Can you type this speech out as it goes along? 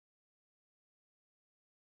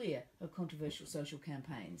clear of controversial social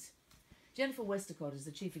campaigns. Jennifer Westacott is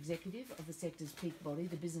the Chief Executive of the sector's peak body,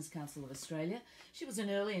 the Business Council of Australia. She was an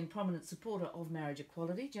early and prominent supporter of marriage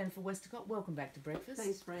equality. Jennifer Westacott, welcome back to Breakfast.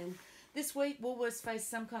 Thanks, Fran. This week, Woolworths faced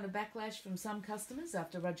some kind of backlash from some customers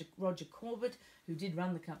after Roger Corbett, who did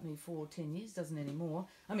run the company for 10 years, doesn't anymore,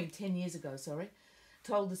 10 years ago,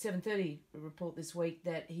 told the 7:30 report this week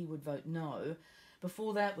that he would vote no.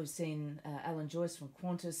 Before that, we've seen Alan Joyce from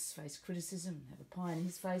Qantas face criticism and have a pie in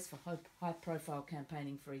his face for high-profile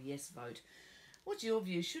campaigning for a yes vote. What's your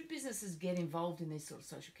view? Should businesses get involved in these sort of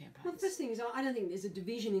social campaigns? Well, the first thing is, I don't think there's a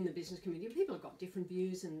division in the business community. People have got different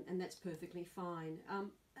views, and that's perfectly fine.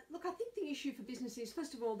 Look, I think the issue for business is,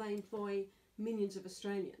 first of all, they employ millions of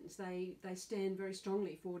Australians. They stand very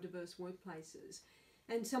strongly for diverse workplaces,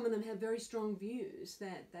 and some of them have very strong views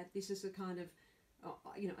that this is a kind of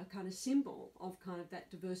a kind of symbol of kind of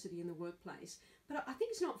that diversity in the workplace. But I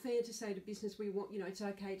think it's not fair to say to business, we want, it's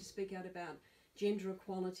okay to speak out about gender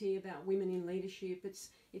equality, about women in leadership. It's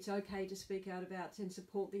okay to speak out about and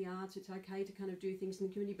support the arts. It's okay to kind of do things in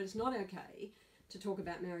the community, but it's not okay to talk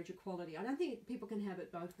about marriage equality. I don't think people can have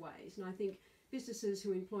it both ways. And I think businesses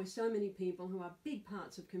who employ so many people who are big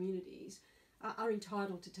parts of communities are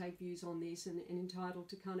entitled to take views on this and entitled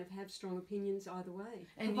to kind of have strong opinions either way,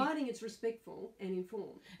 and providing it's respectful and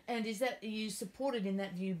informed. And is that, are you supported in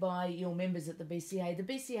that view by your members at the BCA? The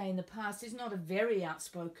BCA in the past is not a very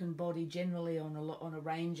outspoken body generally on a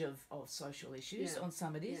range of social issues. Yeah. On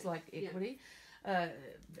some it is, like equity,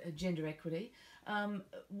 gender equity.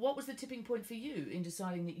 What was the tipping point for you in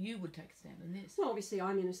deciding that you would take a stand on this? Well, obviously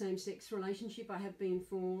I'm in a same-sex relationship. I have been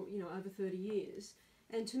for over 30 years.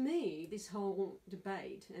 And to me, this whole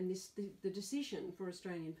debate and the decision for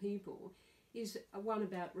Australian people is one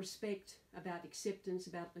about respect, about acceptance,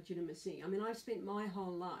 about legitimacy. I mean, I've spent my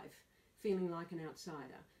whole life feeling like an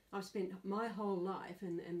outsider. I've spent my whole life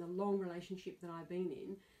and the long relationship that I've been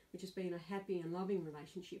in, which has been a happy and loving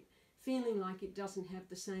relationship, feeling like it doesn't have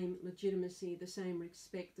the same legitimacy, the same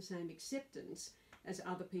respect, the same acceptance as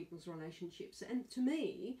other people's relationships. And to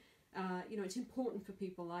me, it's important for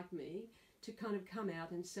people like me to kind of come out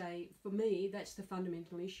and say, for me, that's the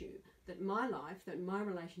fundamental issue, that my life, that my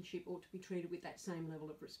relationship ought to be treated with that same level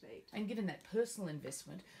of respect. And given that personal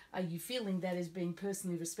investment, are you feeling that is being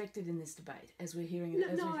personally respected in this debate, as we're hearing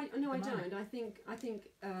it? No, I don't. I think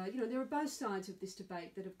there are both sides of this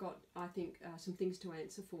debate that have got, I think, some things to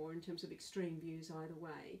answer for in terms of extreme views either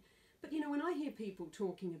way. But, when I hear people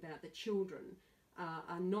talking about that children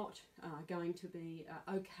are not going to be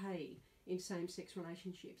okay in same-sex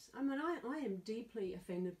relationships, I mean, I am deeply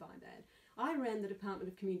offended by that. I ran the Department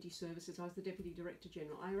of Community Services. I was the Deputy Director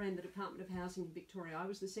General. I ran the Department of Housing in Victoria. I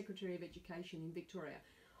was the Secretary of Education in Victoria.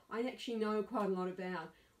 I actually know quite a lot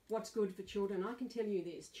about what's good for children. I can tell you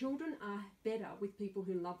this. Children are better with people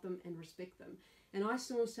who love them and respect them. And I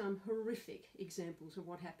saw some horrific examples of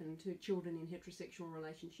what happened to children in heterosexual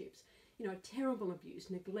relationships. Terrible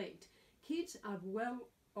abuse, neglect. Kids are well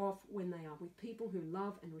off when they are with people who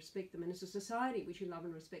love and respect them, and as a society we should love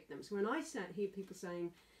and respect them. So when I hear people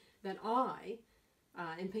saying that I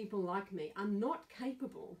and people like me are not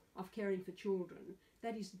capable of caring for children,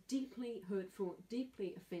 that is deeply hurtful,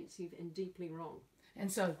 deeply offensive and deeply wrong. And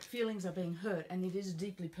so feelings are being hurt, and it is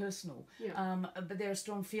deeply personal. Yeah. But there are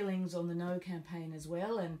strong feelings on the No campaign as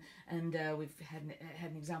well, and we've had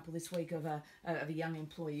an example this week of a young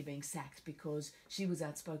employee being sacked because she was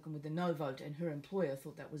outspoken with the No vote, and her employer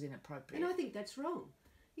thought that was inappropriate. And I think that's wrong.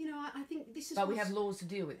 I think this is. But we have laws to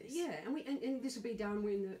deal with this. Yeah, and this will be dealt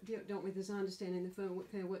with, as I understand, in the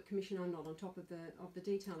Fair Work Commission. I'm not on top of the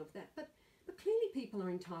detail of that, but clearly people are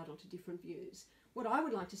entitled to different views. What I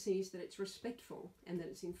would like to see is that it's respectful and that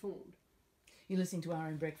it's informed. You're listening to Our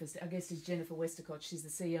Own Breakfast. Our guest is Jennifer Westacott. She's the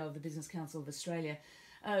CEO of the Business Council of Australia.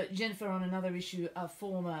 Jennifer, on another issue, a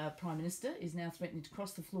former Prime Minister is now threatening to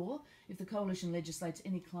cross the floor if the coalition legislates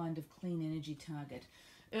any kind of clean energy target.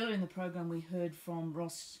 Earlier in the program, we heard from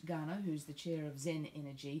Ross Garner, who's the chair of Zen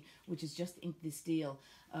Energy, which has just inked this deal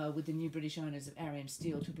with the new British owners of RM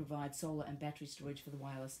Steel to provide solar and battery storage for the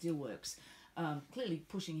Whyalla Steelworks. Clearly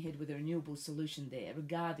pushing ahead with a renewable solution there,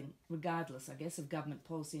 regardless, I guess, of government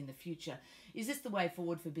policy in the future. Is this the way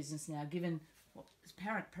forward for business now, given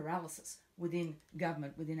apparent paralysis within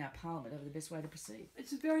government, within our parliament, over the best way to proceed?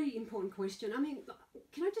 It's a very important question. I mean,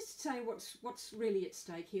 can I just say what's really at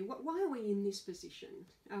stake here? Why are we in this position?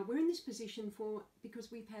 We're in this position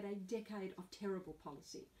because we've had a decade of terrible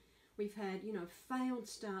policy. We've had, failed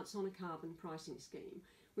starts on a carbon pricing scheme.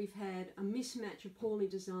 We've had a mismatch of poorly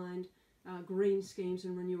designed green schemes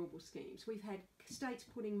and renewable schemes. We've had states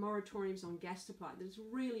putting moratoriums on gas supply that has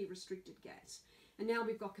really restricted gas. And now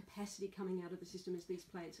we've got capacity coming out of the system as these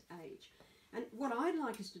plants age. And what I'd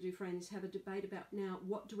like us to do, Fran, is have a debate about now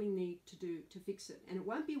what do we need to do to fix it. And it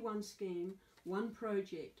won't be one scheme, one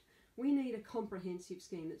project. We need a comprehensive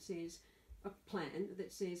scheme that says, a plan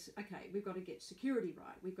that says, okay, we've got to get security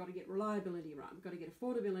right, we've got to get reliability right, we've got to get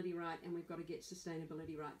affordability right, and we've got to get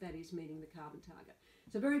sustainability right. That is meeting the carbon target.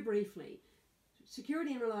 So very briefly,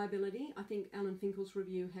 security and reliability, I think Alan Finkel's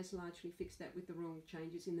review has largely fixed that with the rule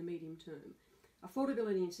changes in the medium term.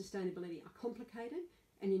 Affordability and sustainability are complicated,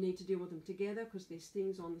 and you need to deal with them together because there's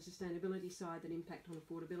things on the sustainability side that impact on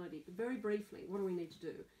affordability. But very briefly, what do we need to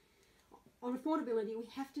do? On affordability, we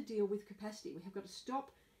have to deal with capacity. We have got to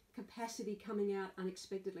stop capacity coming out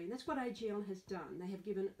unexpectedly. And that's what AGL has done. They have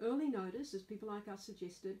given early notice, as people like us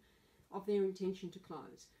suggested, of their intention to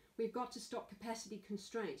close. We've got to stop capacity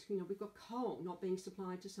constraints. You know, we've got coal not being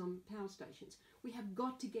supplied to some power stations. We have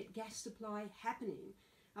got to get gas supply happening.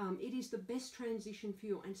 It is the best transition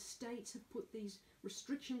fuel, and states have put these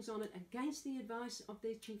restrictions on it against the advice of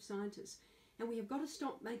their chief scientists. And we have got to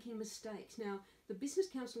stop making mistakes. Now, the Business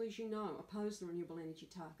Council, as you know, opposed the renewable energy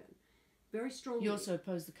target very strongly. You also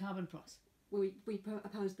oppose the carbon price. Well, we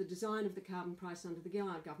opposed the design of the carbon price under the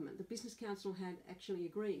Gillard government. The Business Council had actually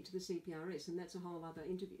agreed to the CPRS, and that's a whole other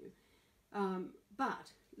interview.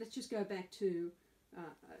 But let's just go back to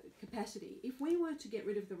capacity. If we were to get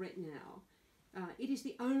rid of the RET now, it is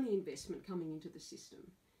the only investment coming into the system,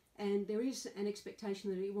 and there is an expectation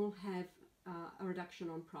that it will have a reduction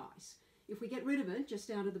on price. If we get rid of it just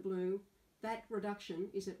out of the blue, that reduction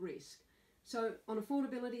is at risk. So on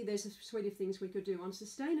affordability, there's a suite of things we could do. On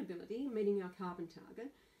sustainability, meeting our carbon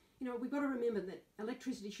target, you know, we've got to remember that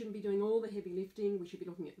electricity shouldn't be doing all the heavy lifting. We should be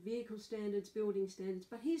looking at vehicle standards, building standards.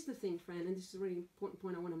 But here's the thing, Fran, and this is a really important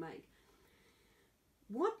point I want to make.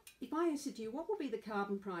 What, if I said to you, what will be the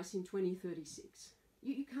carbon price in 2036?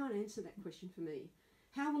 You can't answer that question for me.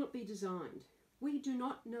 How will it be designed? We do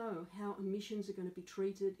not know how emissions are going to be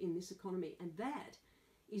treated in this economy, and that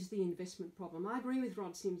is the investment problem. I agree with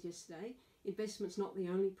Rod Sims yesterday. Investment's not the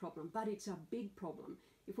only problem, but it's a big problem.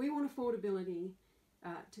 If we want affordability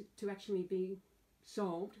to actually be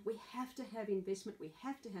solved, we have to have investment, we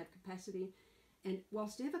have to have capacity, and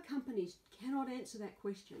whilst ever companies cannot answer that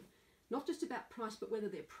question, not just about price, but whether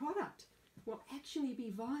their product will actually be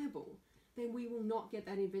viable, then we will not get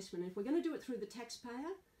that investment. And if we're going to do it through the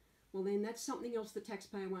taxpayer, well, then that's something else the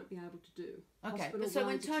taxpayer won't be able to do. Okay, so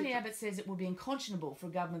when Tony Abbott says it would be unconscionable for a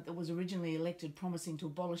government that was originally elected promising to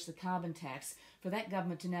abolish the carbon tax, for that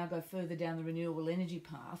government to now go further down the renewable energy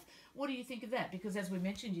path, what do you think of that? Because as we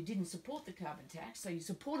mentioned, you didn't support the carbon tax, so you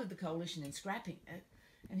supported the coalition in scrapping it,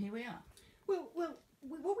 and here we are. Well,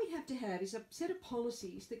 what we have to have is a set of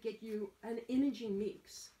policies that get you an energy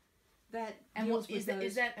mix that and deals what,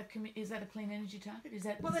 is that a clean energy target? Is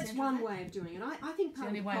that well, that's one way of doing it. I think part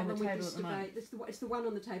of the problem with this debate, it's the one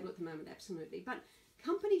on the table at the moment, absolutely. But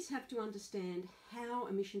companies have to understand how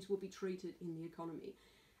emissions will be treated in the economy,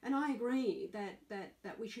 and I agree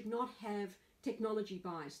that we should not have technology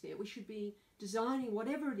bias there. We should be designing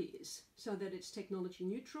whatever it is so that it's technology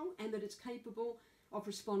neutral and that it's capable of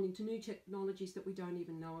responding to new technologies that we don't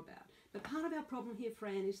even know about. But part of our problem here,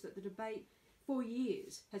 Fran, is that the debate for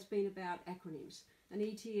years has been about acronyms, an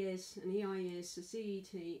ETS, an EIS, a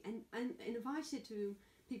CET, and if I said to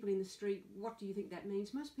people in the street, what do you think that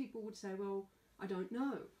means? Most people would say, well, I don't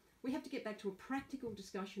know. We have to get back to a practical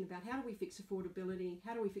discussion about how do we fix affordability,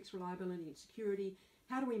 how do we fix reliability and security,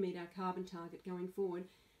 how do we meet our carbon target going forward,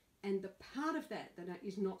 and the part of that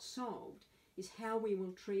is not solved is how we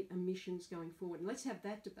will treat emissions going forward. And let's have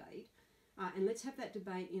that debate, and let's have that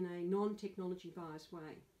debate in a non-technology biased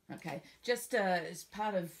way. Okay, just as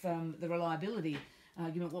part of the reliability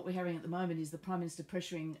argument, what we're having at the moment is the Prime Minister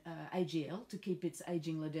pressuring AGL to keep its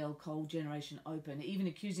ageing Liddell coal generation open, even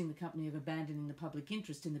accusing the company of abandoning the public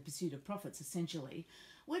interest in the pursuit of profits, essentially.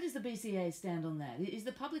 Where does the BCA stand on that? Is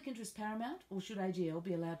the public interest paramount, or should AGL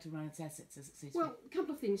be allowed to run its assets as it sees fit? Well, a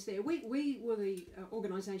couple of things there. We were the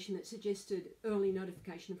organisation that suggested early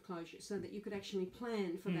notification of closure so that you could actually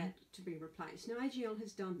plan for that to be replaced. Now, AGL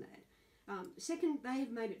has done that. Second, they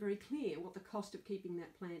have made it very clear what the cost of keeping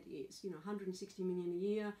that plant is. You know, 160 million a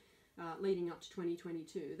year leading up to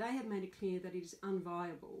 2022. They have made it clear that it is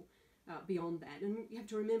unviable beyond that. And you have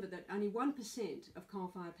to remember that only 1% of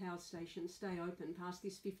coal-fired power stations stay open past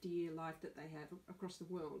this 50-year life that they have across the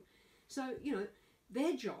world. So, you know,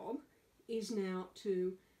 their job is now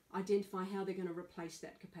to identify how they're going to replace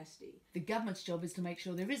that capacity. The government's job is to make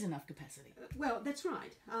sure there is enough capacity. Well, that's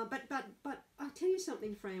right. But I'll tell you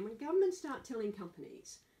something, Fran. When governments start telling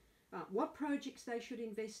companies what projects they should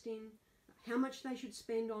invest in, how much they should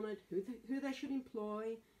spend on it, who they should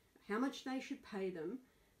employ, how much they should pay them,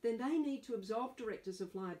 then they need to absolve directors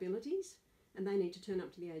of liabilities and they need to turn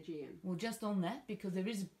up to the AGM. Well, just on that, because there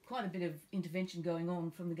is quite a bit of intervention going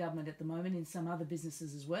on from the government at the moment in some other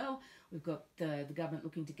businesses as well. We've got the government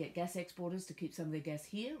looking to get gas exporters to keep some of their gas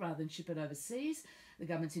here rather than ship it overseas. The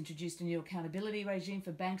government's introduced a new accountability regime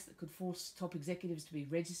for banks that could force top executives to be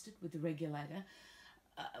registered with the regulator.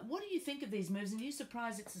 What do you think of these moves? And are you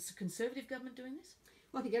surprised it's a Conservative government doing this?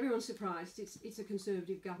 Well, I think everyone's surprised it's a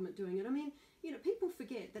Conservative government doing it. I mean, people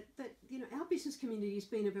forget that our business community has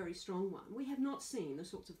been a very strong one. We have not seen the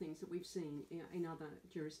sorts of things that we've seen in other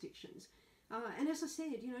jurisdictions. And as I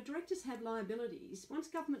said, directors have liabilities. Once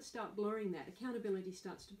governments start blurring that, accountability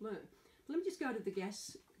starts to blur. But let me just go to the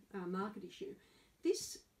gas market issue.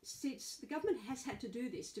 The government has had to do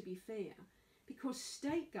this, to be fair, because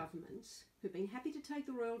state governments, who've been happy to take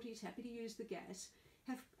the royalties, happy to use the gas,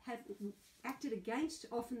 have acted against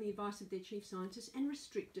often the advice of their chief scientists and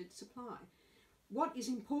restricted supply. What is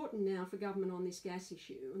important now for government on this gas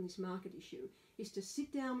issue, on this market issue, is to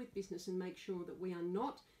sit down with business and make sure that we are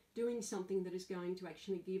not doing something that is going to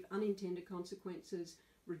actually give unintended consequences,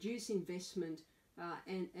 reduce investment,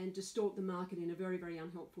 and distort the market in a very, very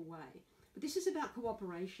unhelpful way. But this is about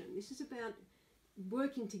cooperation. This is about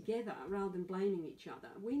working together rather than blaming each other.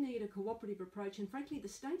 We need a cooperative approach, and frankly the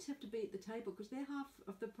states have to be at the table because they're half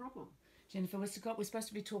of the problem. Jennifer Westacott, we're supposed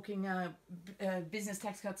to be talking business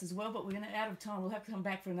tax cuts as well, but we're out of time. We'll have to come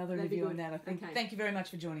back for another interview on that, I think. Okay. Thank you very much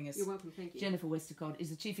for joining us. You're welcome, thank you. Jennifer Westacott is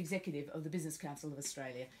the Chief Executive of the Business Council of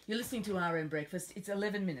Australia. You're listening to RM Breakfast. It's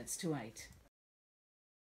 11 minutes to 8.